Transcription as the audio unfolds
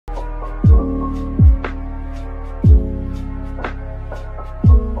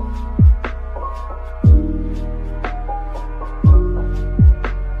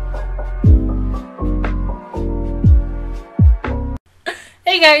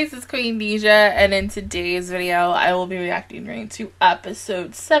guys, it's Queendija, and in today's video, I will be reacting to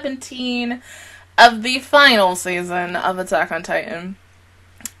episode 17 of the final season of Attack on Titan.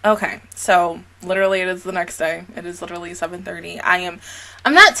 Okay, so literally it is the next day. It is literally 7:30. I'm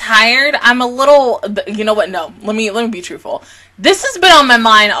not tired. I'm a little, you know what? No, let me be truthful. This has been on my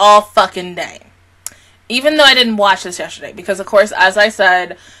mind all fucking day. Even though I didn't watch this yesterday, because of course, as I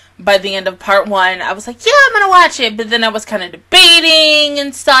said, by the end of part 1, I was like, yeah, I'm gonna watch it, but then I was kind of debating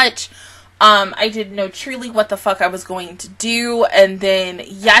and such. I didn't know truly what the fuck I was going to do, and then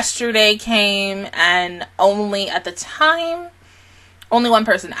yesterday came, and only at the time, only one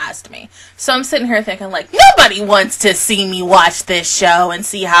person asked me. So I'm sitting here thinking, like, nobody wants to see me watch this show and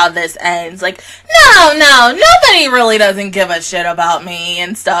see how this ends. Like, no, nobody really doesn't give a shit about me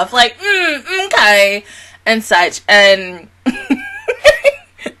and stuff. Like, okay, and such, and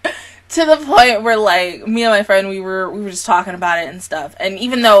to the point where, like, me and my friend, we were just talking about it and stuff. And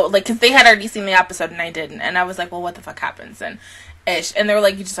even though, like, because they had already seen the episode and I didn't. And I was like, well, what the fuck happens? And ish. And they were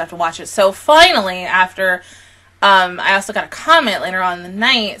like, you just have to watch it. So finally, after, I also got a comment later on in the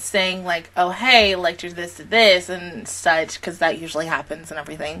night saying, like, oh, hey, like, there's this to this and such. Because that usually happens and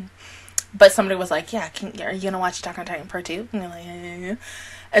everything. But somebody was like, yeah, are you going to watch Attack on Titan Part 2? And you're like, yeah.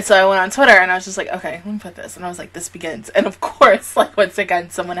 And so I went on Twitter and I was just like, okay, let me put this. And I was like, this begins. And of course, like, once again,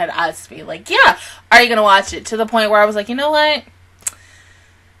 someone had asked me, like, yeah, are you going to watch it? To the point where I was like, you know what?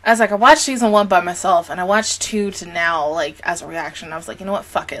 I was like, I watched season 1 by myself and I watched 2 to now, like, as a reaction. I was like, you know what?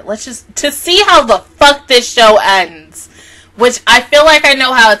 Fuck it. Let's just, to see how the fuck this show ends, which I feel like I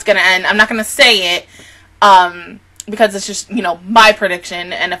know how it's going to end. I'm not going to say it, because it's just, you know, my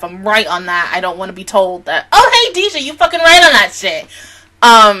prediction. And if I'm right on that, I don't want to be told that, oh, hey, Deja, you fucking right on that shit.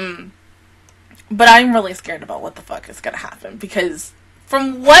 But I'm really scared about what the fuck is gonna happen, because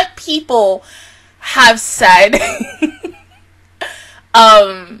from what people have said,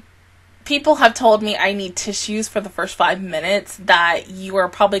 people have told me I need tissues for the first 5 minutes, that you are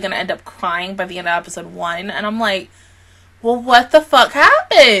probably gonna end up crying by the end of episode 1, and I'm like, well, what the fuck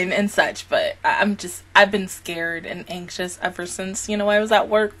happened and such. But I've been scared and anxious ever since, you know, I was at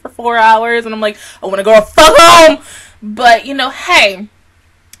work for 4 hours, and I'm like, I want to go fuck home. But, you know, hey,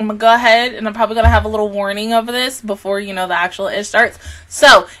 I'm gonna go ahead and I'm probably gonna have a little warning of this before, you know, the actual ish starts.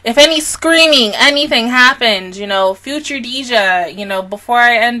 So if any screaming, anything happens, you know, future Deja, you know, before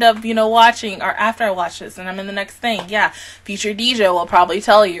I end up, you know, watching, or after I watch this and I'm in the next thing, yeah, future Deja will probably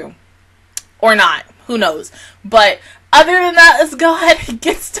tell you. Or not. Who knows? But other than that, let's go ahead and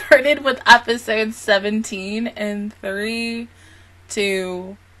get started with episode 17 in 3,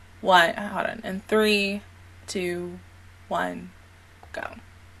 2, 1. Hold on. In 3, 2, 1, go.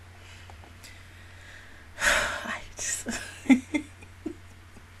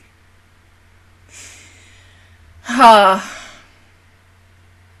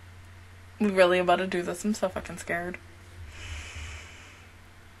 We really about to do this? I'm so fucking scared.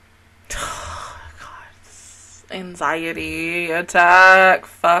 God, anxiety attack.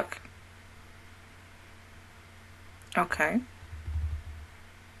 Fuck. Okay.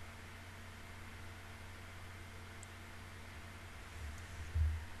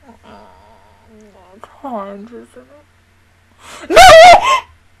 No!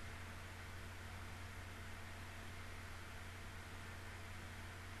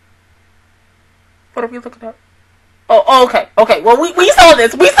 What are we looking at? Oh, okay, okay. Well, we saw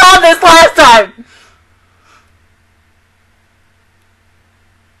this. We saw this last time.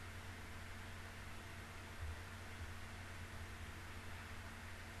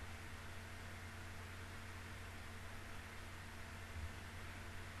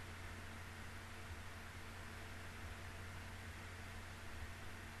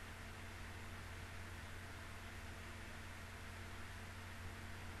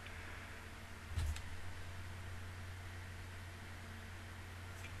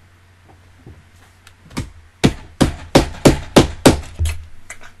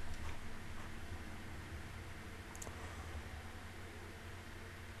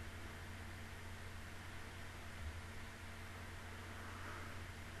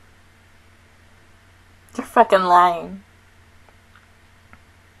 You're fucking lying.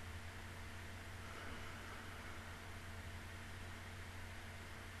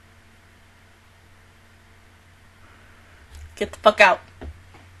 Get the fuck out.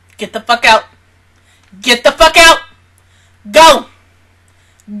 Get the fuck out. Get the fuck out. Go.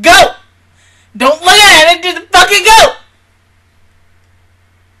 Go. Don't look at it. Just fucking go.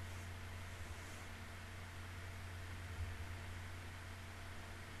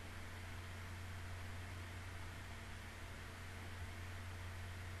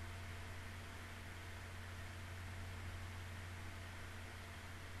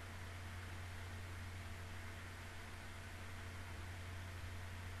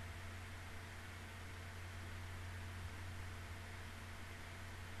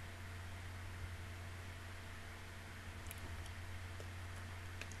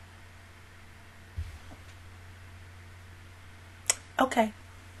 Okay.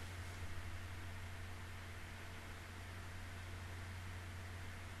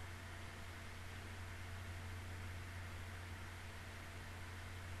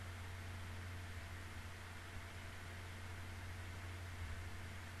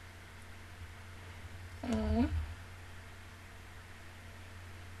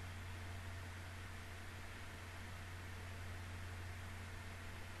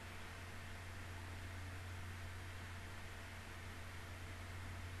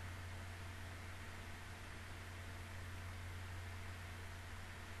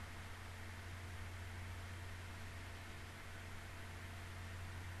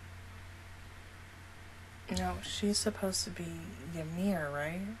 No, she's supposed to be Ymir,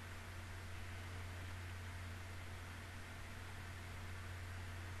 right?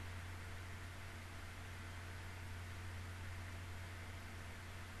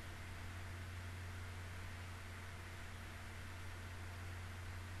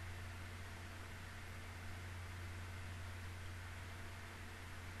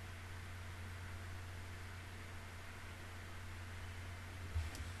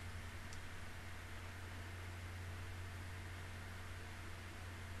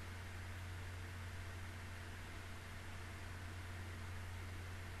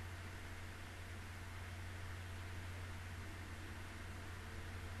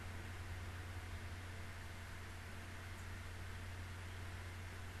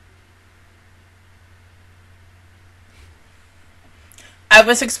 I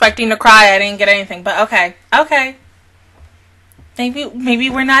was expecting to cry. I didn't get anything, but okay. Okay. Maybe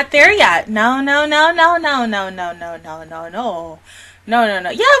we're not there yet. No. No. Yeah,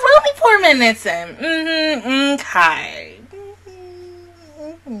 we're only 4 minutes in. Okay.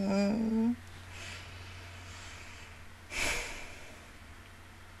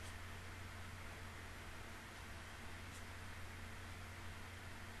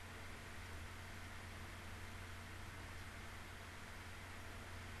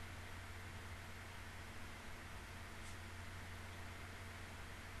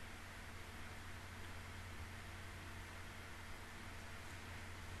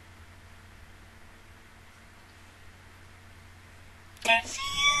 There she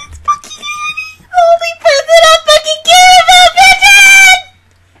is, fucking Annie. Holy person, I fucking care about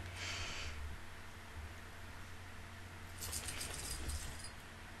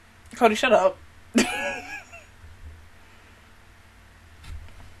bitches! Cody, shut up.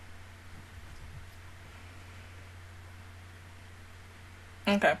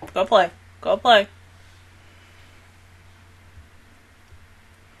 Okay, go play. Go play.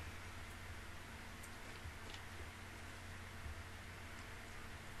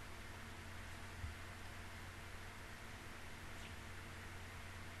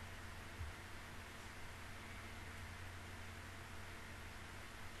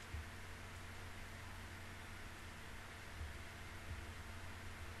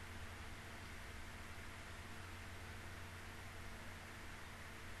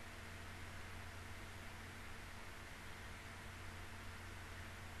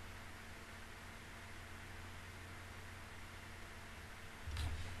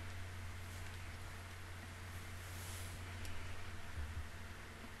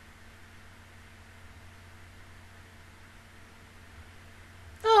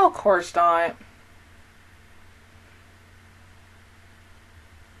 Oh, of course not.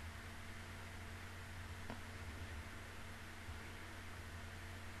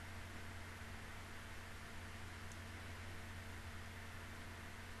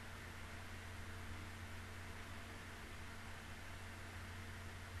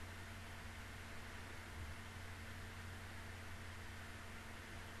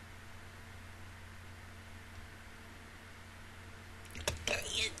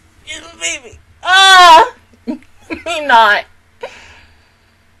 Baby. Ah! Me not.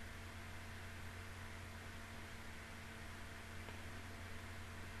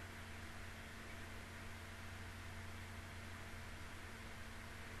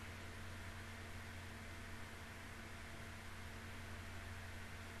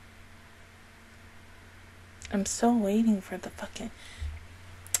 I'm still waiting for the fucking...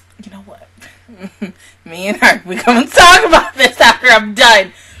 You know what? Me and her, we come and talk about this after I'm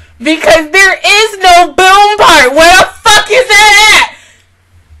done. Because there is no boom part. Where the fuck is that at?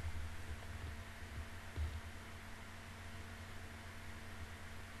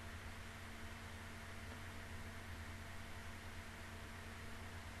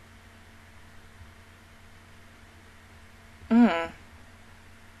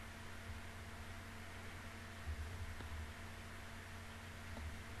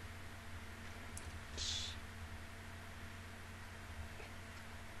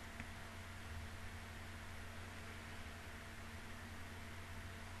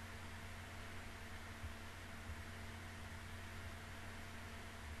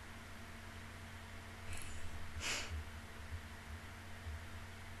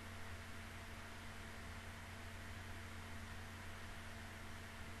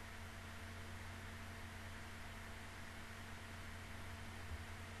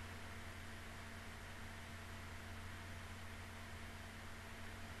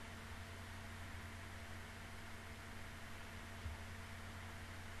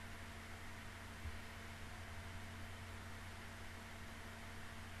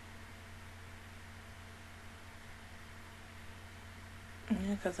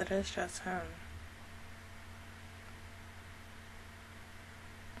 Yeah, because it is just him.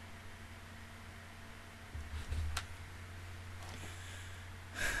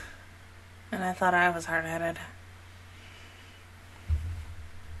 And I thought I was hard-headed.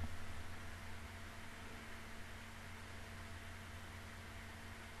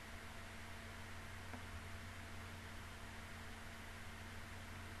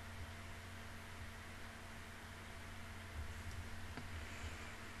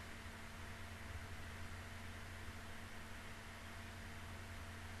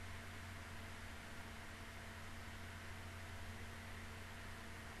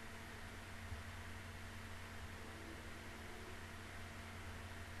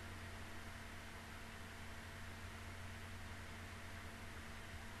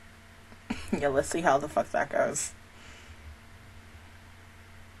 Yeah, let's see how the fuck that goes.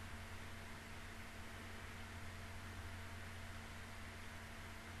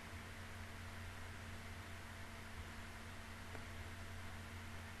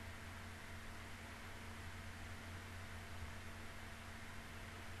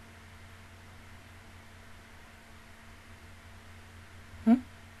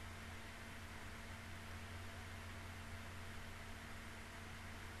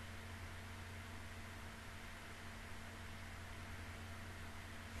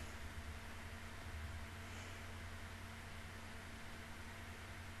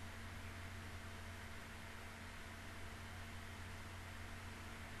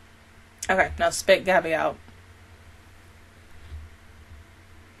 Okay, now spit Gabby out.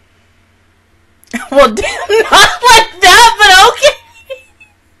 Well, damn, not like that, but okay.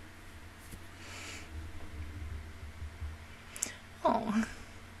 Oh.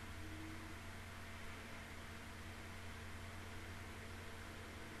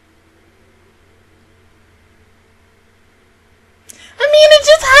 I mean, it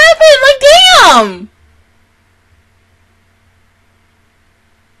just happened. Like, damn.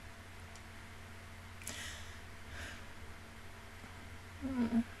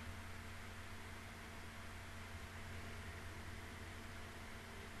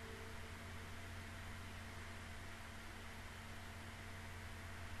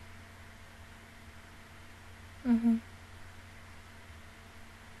 Mm-hmm.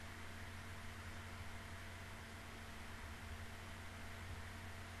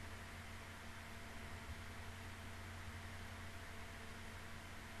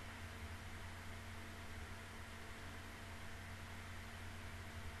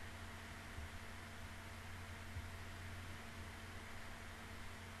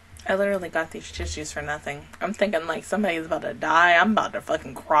 I literally got these tissues for nothing. I'm thinking like somebody's about to die. I'm about to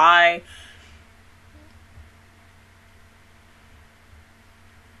fucking cry.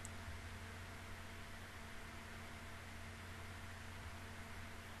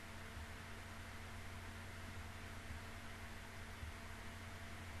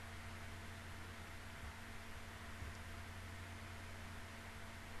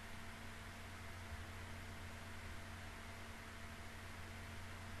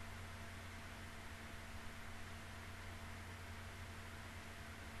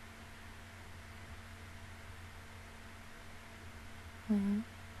 Mm-hmm.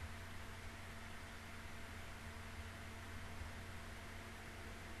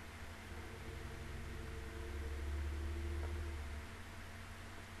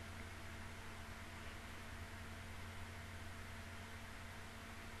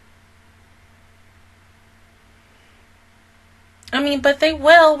 I mean, but they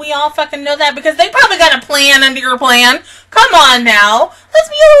will. We all fucking know that because they probably got a plan under your plan. Come on now. Let's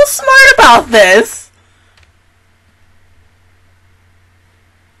be a little smart about this.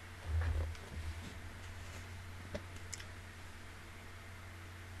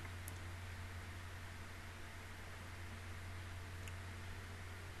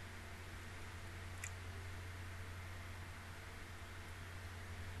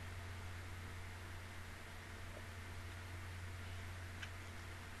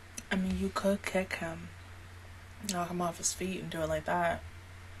 I mean, you could kick him, knock him off his feet and do it like that.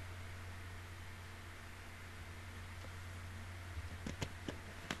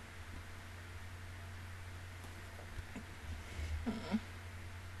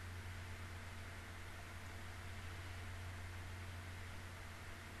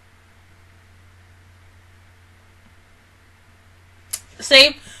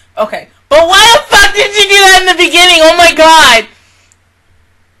 See? Okay. But why the fuck did you do that in the beginning? Oh my god!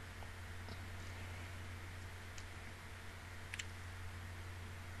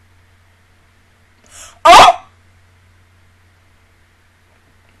 Oh!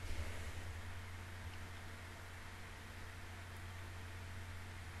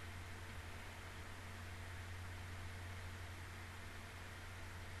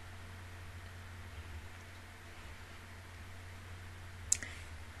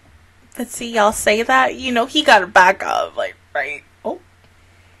 But see, y'all say that, you know, he got to back up, like, right? Oh.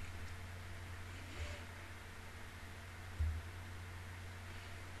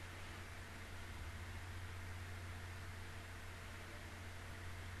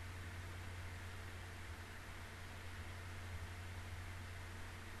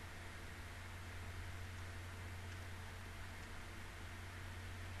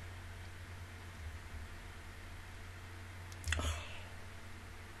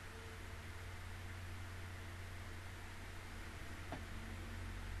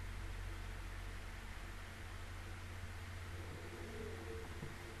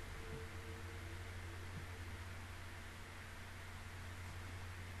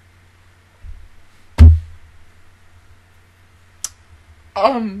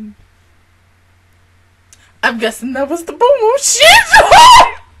 I'm guessing that was the boom shit.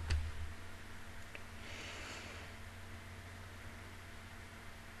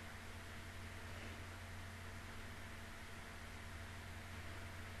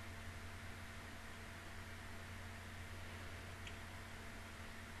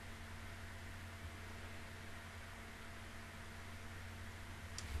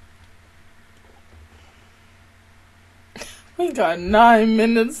 We got 9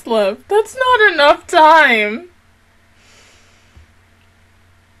 minutes left. That's not enough time.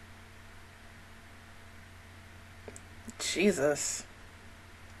 Jesus.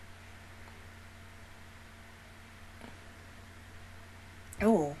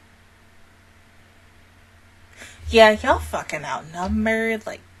 Oh. Yeah, y'all fucking outnumbered.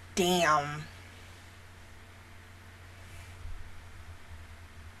 Like, damn.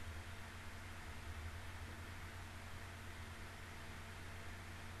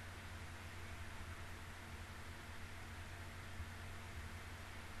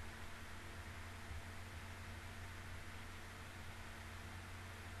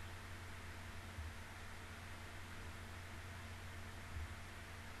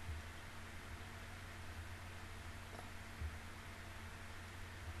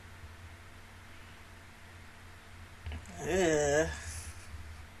 Ugh.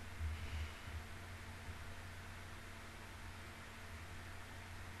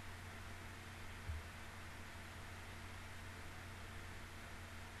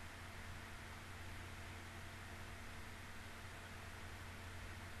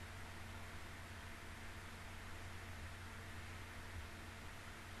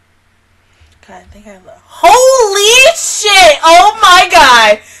 God, I think I love. Holy shit! Oh my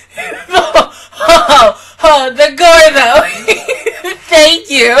god! The gore though. Thank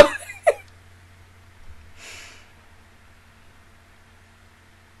you.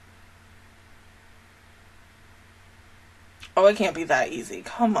 Oh, it can't be that easy.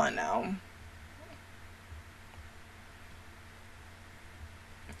 Come on now.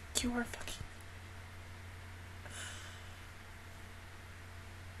 You are fucking.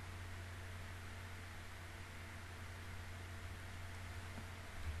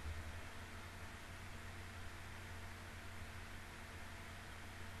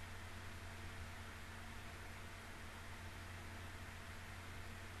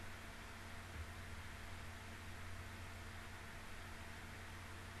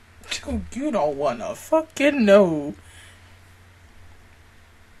 You don't wanna fucking know.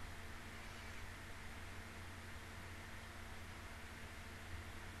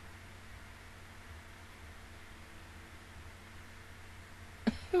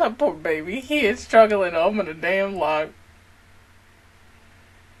 That poor baby. He is struggling to open a damn lock.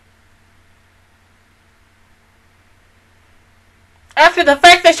 After the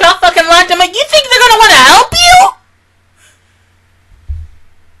fact that y'all fucking locked him, you think they're gonna wanna help you?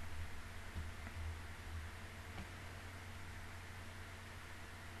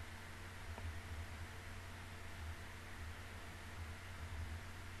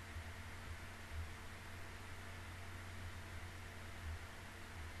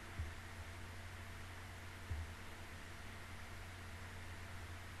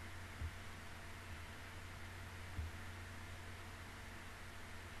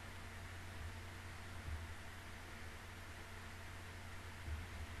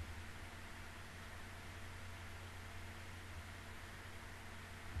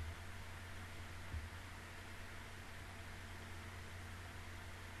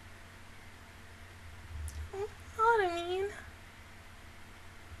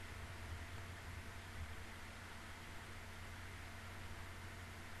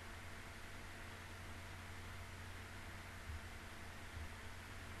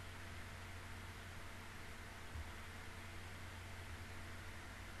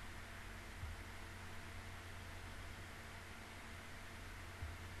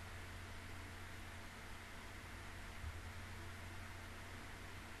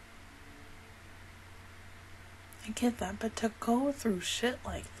 I get that, but to go through shit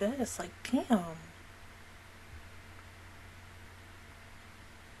like this, like, damn.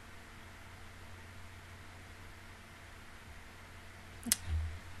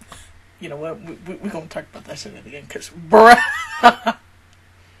 You know what? We're gonna talk about that shit again, because, bruh.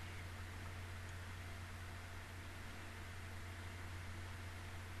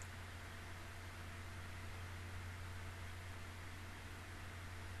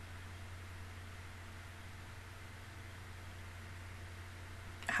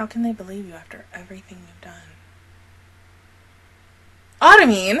 How can they believe you after everything you've done?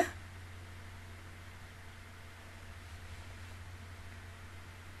 Automine?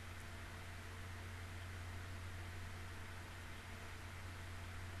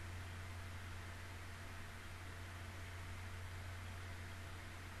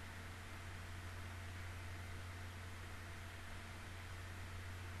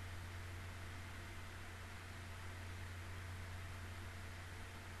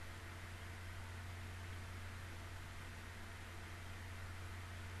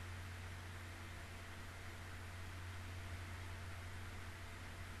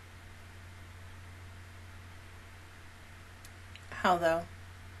 How though?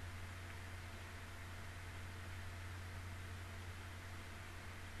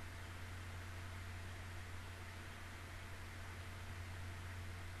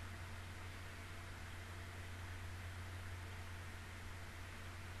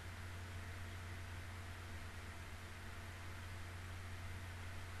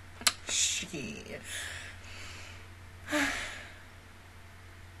 Shit.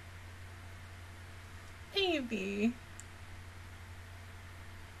 Maybe.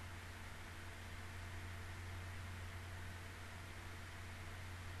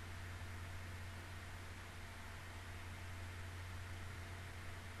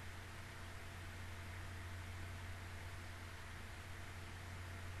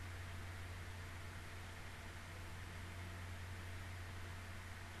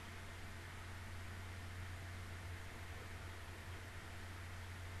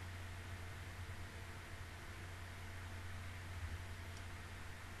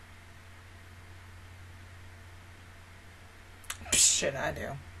 Shit, I do.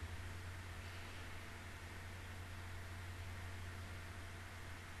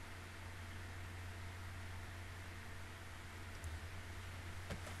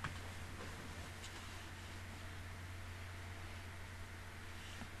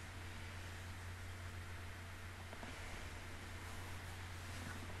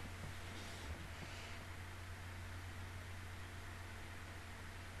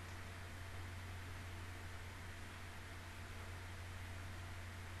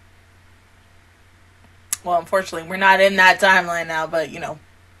 Well, unfortunately, we're not in that timeline now, but, you know,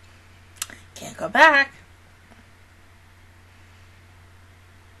 can't go back.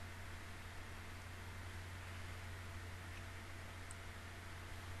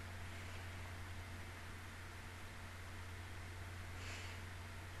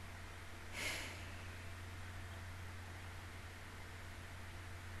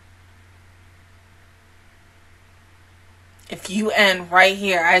 If you end right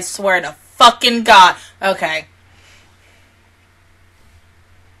here, I swear to fucking God. Okay.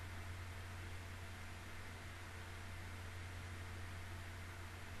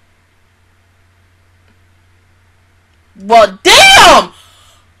 Well, damn!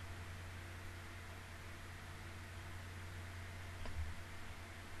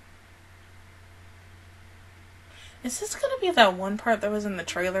 Is this gonna be that one part that was in the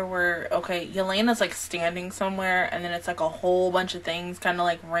trailer where, okay, Yelena's like standing somewhere and then it's like a whole bunch of things kind of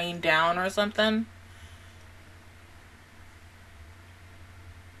like rain down or something?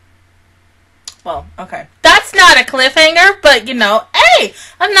 Well, okay. That's not a cliffhanger, but you know, hey,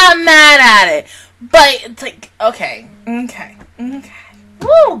 I'm not mad at it. But it's like, okay.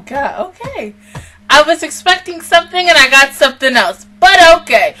 Oh, God, okay. I was expecting something and I got something else. But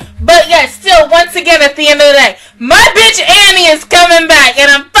okay. But yeah, still, once again, at the end of the day, my bitch Annie is coming back. And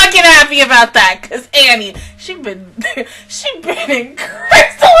I'm fucking happy about that. Because Annie, she been in crystallization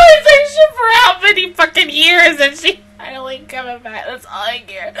for how many fucking years. And she finally coming back. That's all I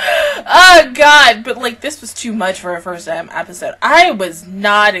care. Oh, God. But like, this was too much for a first episode. I was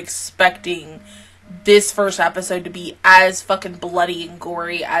not expecting this first episode to be as fucking bloody and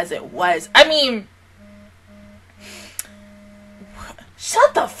gory as it was. I mean,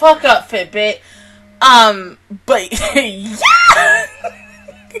 shut the fuck up, Fitbit. But yeah,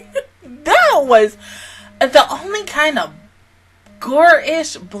 that was the only kind of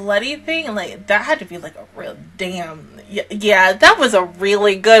gore-ish bloody thing, like, that had to be like a real damn, yeah, that was a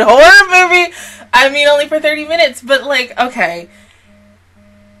really good horror movie. I mean, only for 30 minutes, but like, okay,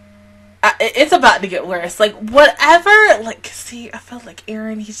 it's about to get worse. Like, whatever, like, see, I feel like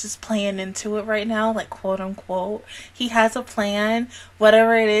Aaron, he's just playing into it right now, like, quote unquote. He has a plan.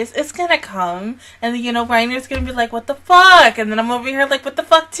 Whatever it is, it's gonna come. And then, you know, Reiner's gonna be like, what the fuck? And then I'm over here like, what the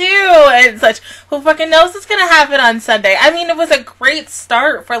fuck too? And such. Who fucking knows what's gonna happen on Sunday? I mean, it was a great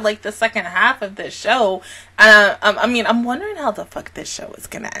start for, like, the second half of this show. I mean, I'm wondering how the fuck this show is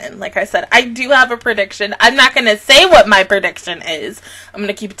gonna end. Like I said, I do have a prediction. I'm not gonna say what my prediction is. I'm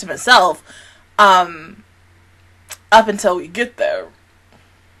gonna keep it to myself. Up until we get there.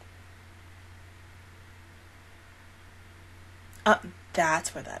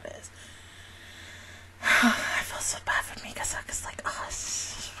 That's where that is. I feel so bad for Mikasa, because, like,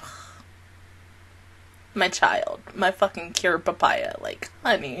 my child, my fucking cure papaya, like,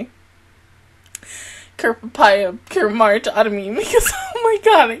 honey. Cure papaya, cure March, Autumn, because, oh my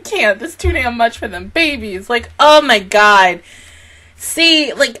god, I can't. This is too damn much for them babies. Like, oh my god.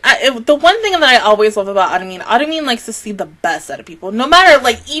 See, like, the one thing that I always love about Autumn likes to see the best out of people. No matter,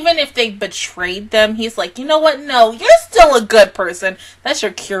 like, even if they betrayed them, he's like, you know what? No, you're still a good person. That's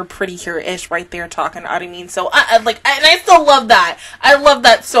your cure, pretty cure-ish right there talking to Autumn. So, and I still love that. I love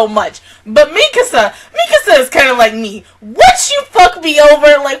that so much. But Mikasa is kind of like me. Once you fuck me over,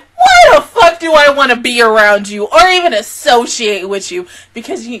 like, why the fuck do I want to be around you or even associate with you?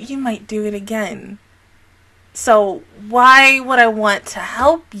 Because you might do it again. So why would I want to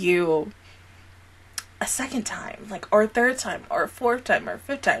help you a second time, like, or a third time, or a fourth time, or a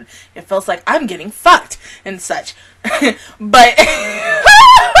fifth time? It feels like I'm getting fucked and such. But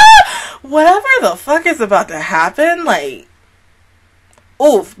whatever the fuck is about to happen, like,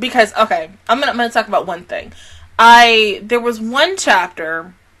 oof. Because, okay, I'm gonna talk about one thing. There was one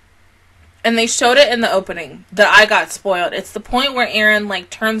chapter, and they showed it in the opening, that I got spoiled. It's the point where Eren,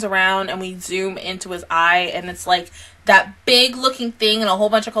 like, turns around and we zoom into his eye, and it's, like, that big looking thing and a whole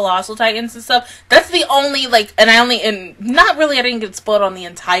bunch of colossal titans and stuff. That's the only, like, I didn't get spoiled on the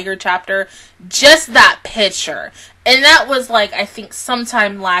entire chapter. Just that picture. And that was, like, I think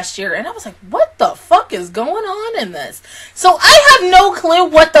sometime last year. And I was like, what the fuck is going on in this? So I have no clue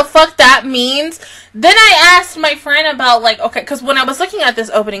what the fuck that means. Then I asked my friend about, like, okay, because when I was looking at this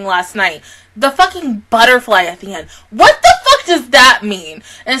opening last night, the fucking butterfly at the end, what the fuck does that mean?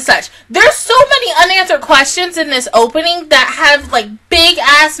 And such. There's so many unanswered questions in this opening that have, like, big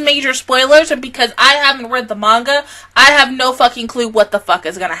ass major spoilers. And because I haven't read the manga, I have no fucking clue what the fuck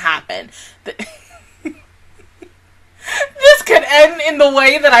is gonna happen. This could end in the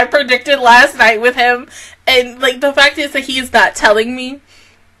way that I predicted last night with him. And, like, the fact is that he is not telling me.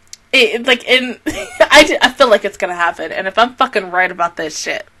 I feel like it's gonna happen. And if I'm fucking right about this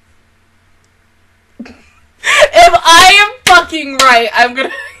shit, if I am fucking right,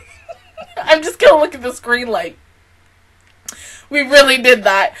 I'm just gonna look at the screen like, we really did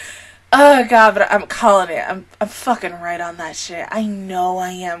that. Oh god, but I'm calling it. I'm fucking right on that shit. I know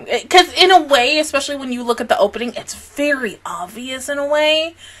I am. Because in a way, especially when you look at the opening, it's very obvious in a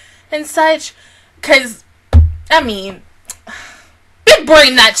way and such. Because, I mean, big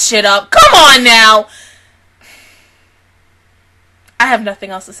brain that shit up. Come on now. I have nothing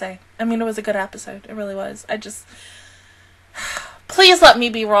else to say. I mean, it was a good episode. It really was. Please let me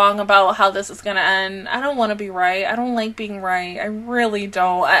be wrong about how this is gonna end. I don't want to be right. I don't like being right. I really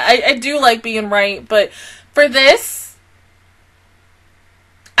don't. I do like being right, but for this,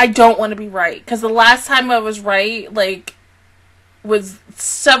 I don't want to be right. Because the last time I was right, like, was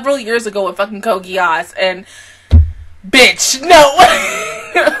several years ago with fucking Kogias, and bitch, no.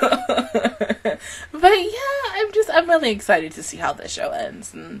 But yeah, I'm really excited to see how this show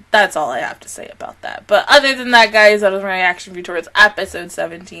ends, and that's all I have to say about that. But other than that, guys, that was my reaction review towards episode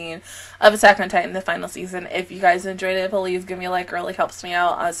 17 of Attack on Titan, the final season. If you guys enjoyed it, please give me a like. It really helps me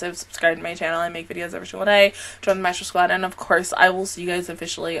out. Also, subscribe to my channel. I make videos every single day. Join the Master Squad, and of course, I will see you guys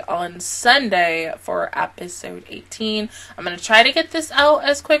officially on Sunday for episode 18. I'm going to try to get this out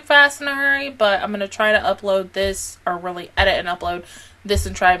as quick, fast, in a hurry, but I'm going to try to upload this, or really edit and upload this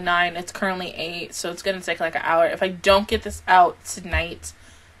in Tribe 9. It's currently 8, so it's going to take like an hour. If I don't get this out tonight,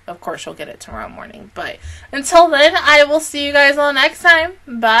 of course you'll get it tomorrow morning. But until then, I will see you guys all next time.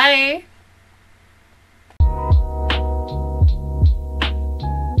 Bye!